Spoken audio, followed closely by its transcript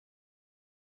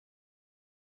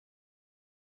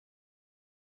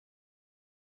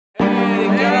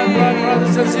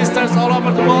brothers and sisters all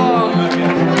over the world.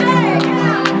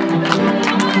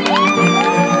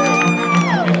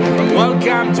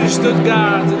 Welcome to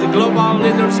Stuttgart, to the Global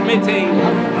Leaders Meeting.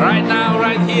 Right now,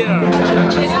 right here.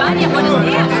 España, buenos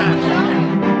días.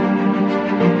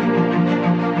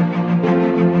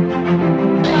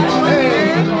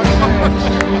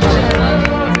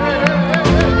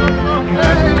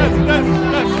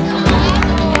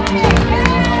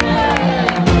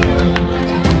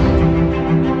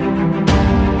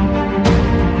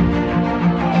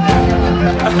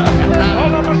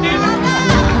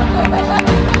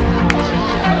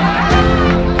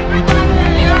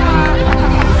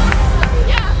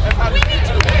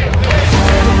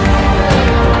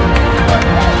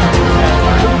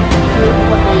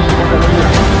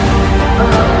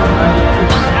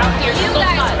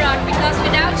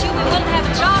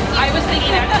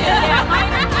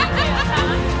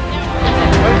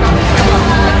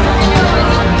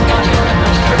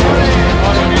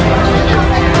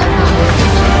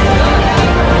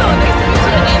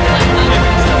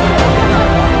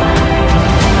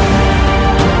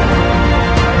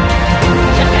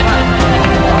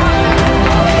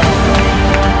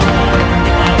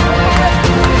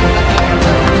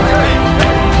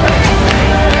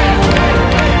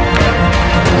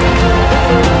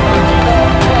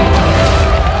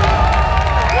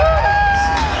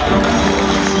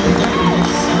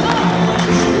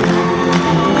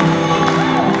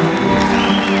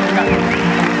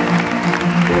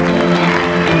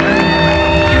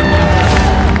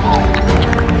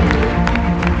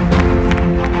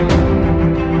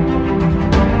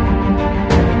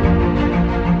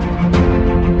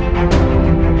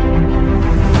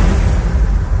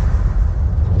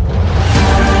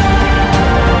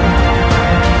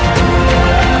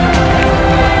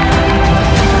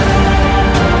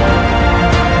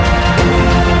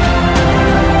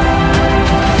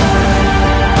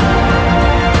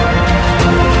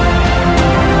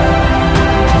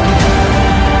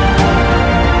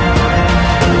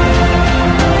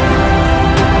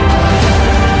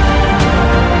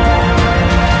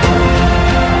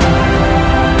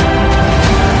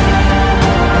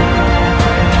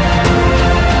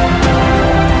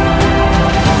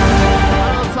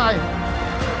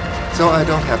 So I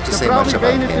don't have to say much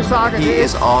about him. He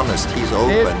is honest, he's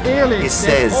open, he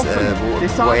says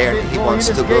where he wants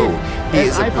to go. He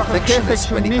is a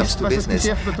perfectionist when it comes to business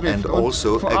and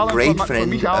also a great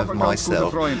friend of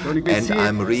myself. And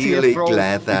I'm really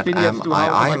glad that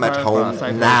I'm at home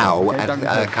now at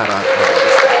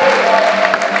Karatbars.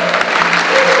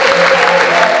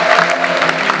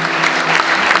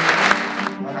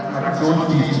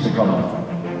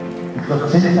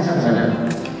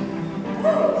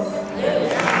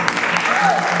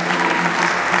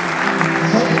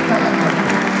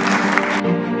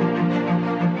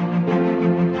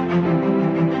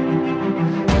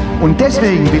 Und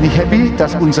deswegen bin ich happy,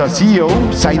 dass unser CEO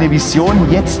seine Vision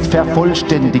jetzt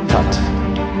vervollständigt hat.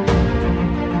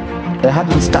 Er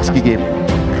hat uns das gegeben.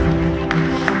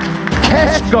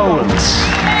 Cash Gold!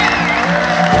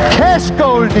 Cash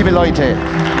Gold, liebe Leute!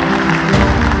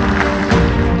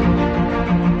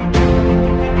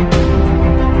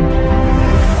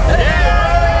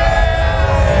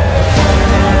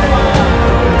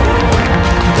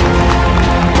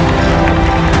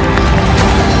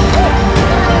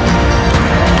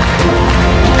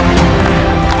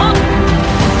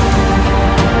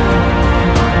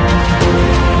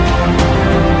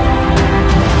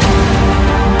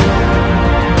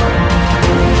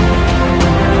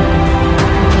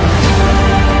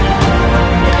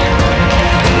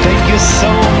 So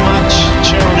much,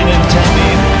 Geraldine and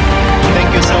Tammy.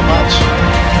 Thank you so much.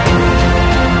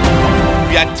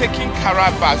 We are taking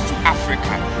Karatbars to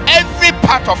Africa, every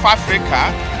part of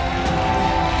Africa.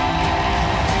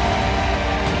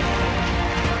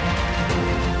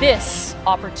 This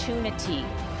opportunity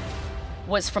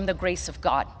was from the grace of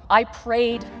God. I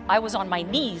prayed, I was on my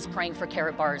knees praying for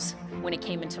Karatbars when it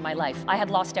came into my life. I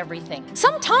had lost everything.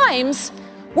 Sometimes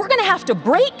we're gonna have to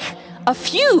break a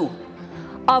few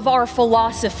of our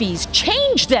philosophies,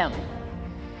 change them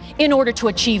in order to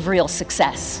achieve real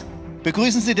success.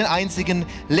 Begrüßen Sie den einzigen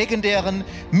legendären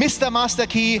Mr. Master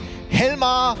Key,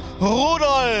 Helmar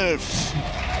Rudolph.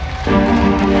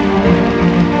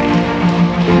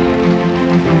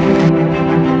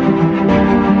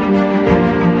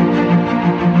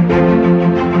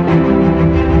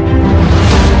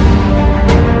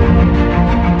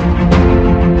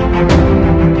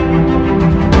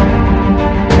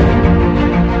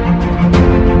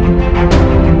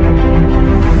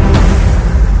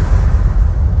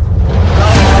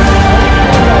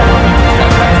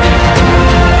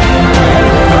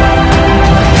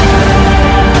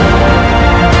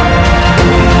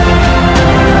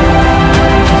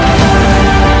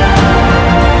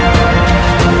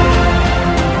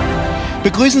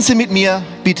 Begrüßen Sie mit mir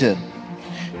bitte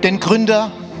den Gründer,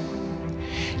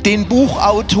 den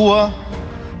Buchautor,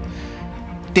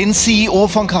 den CEO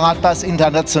von Karatbars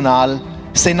International,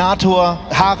 Senator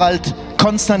Harald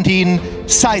Konstantin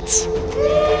Seitz.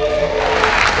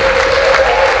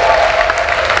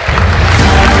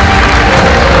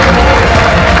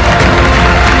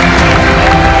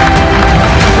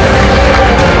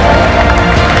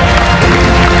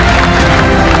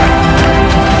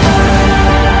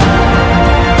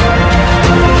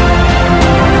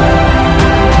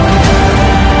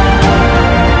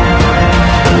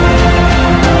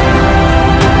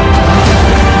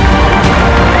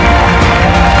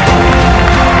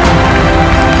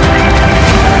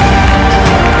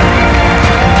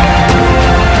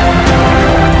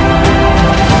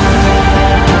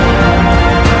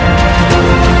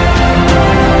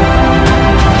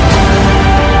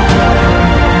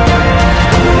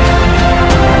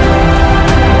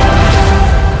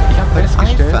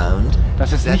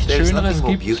 That there's nothing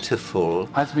more beautiful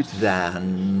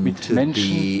than to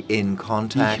be in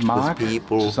contact with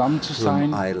people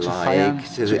whom I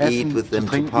like, to eat with them,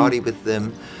 to party with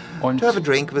them, to have a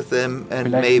drink with them,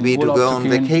 and maybe to go on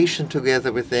vacation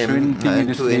together with them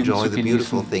and to enjoy the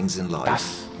beautiful things in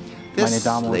life. This,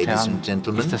 ladies and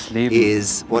gentlemen,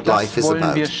 is what life is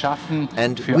about.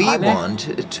 And we want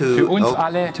to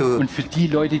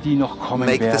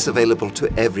make this available to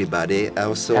everybody,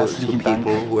 also to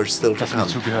people who are still to come.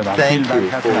 Thank you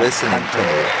for listening to me.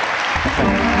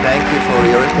 Thank you for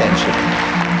your attention.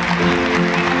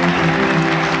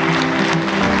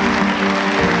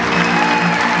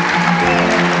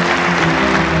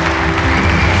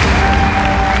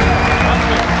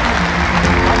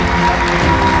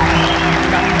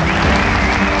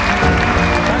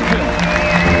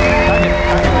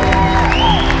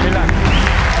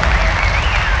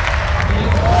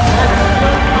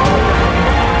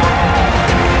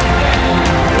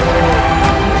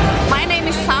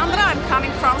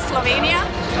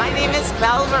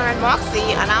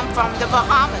 And I'm from the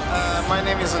Bahamas. My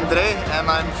name is Andrei and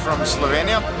I'm from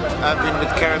Slovenia. I've been with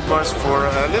Karatbars for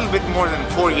a little bit more than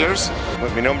 4 years.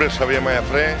 Mi nombre es Javier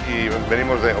Mayafré y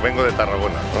vengo de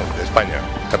Tarragona, de España,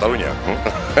 Cataluña.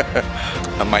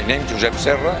 My name is Josep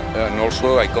Serra and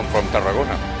also I come from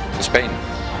Tarragona, Spain.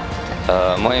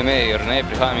 Moje ime je Jernej,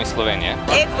 prihajam iz Slovenije.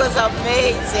 It was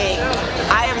amazing.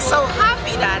 I am so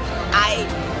happy that I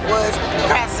was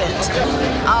present.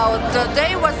 Oh, the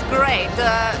day was great.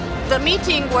 The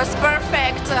meeting was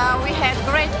perfect. We had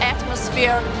great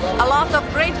atmosphere. A lot of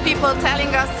great people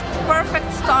telling us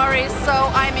perfect stories. So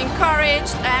I'm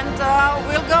encouraged and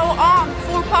we'll go on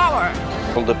full power.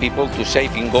 All the people to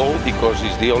save in gold because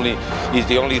it's the only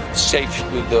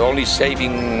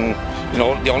saving. You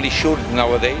know, the only sure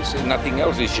nowadays, nothing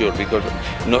else is sure, because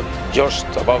not just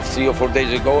about 3 or 4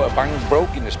 days ago a bank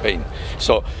broke in Spain.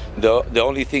 So the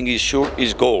only thing is sure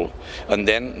is gold. And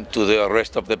then to the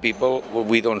rest of the people,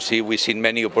 we've seen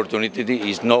many opportunities.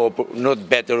 Is not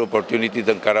better opportunity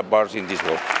than Karatbars in this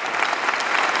world.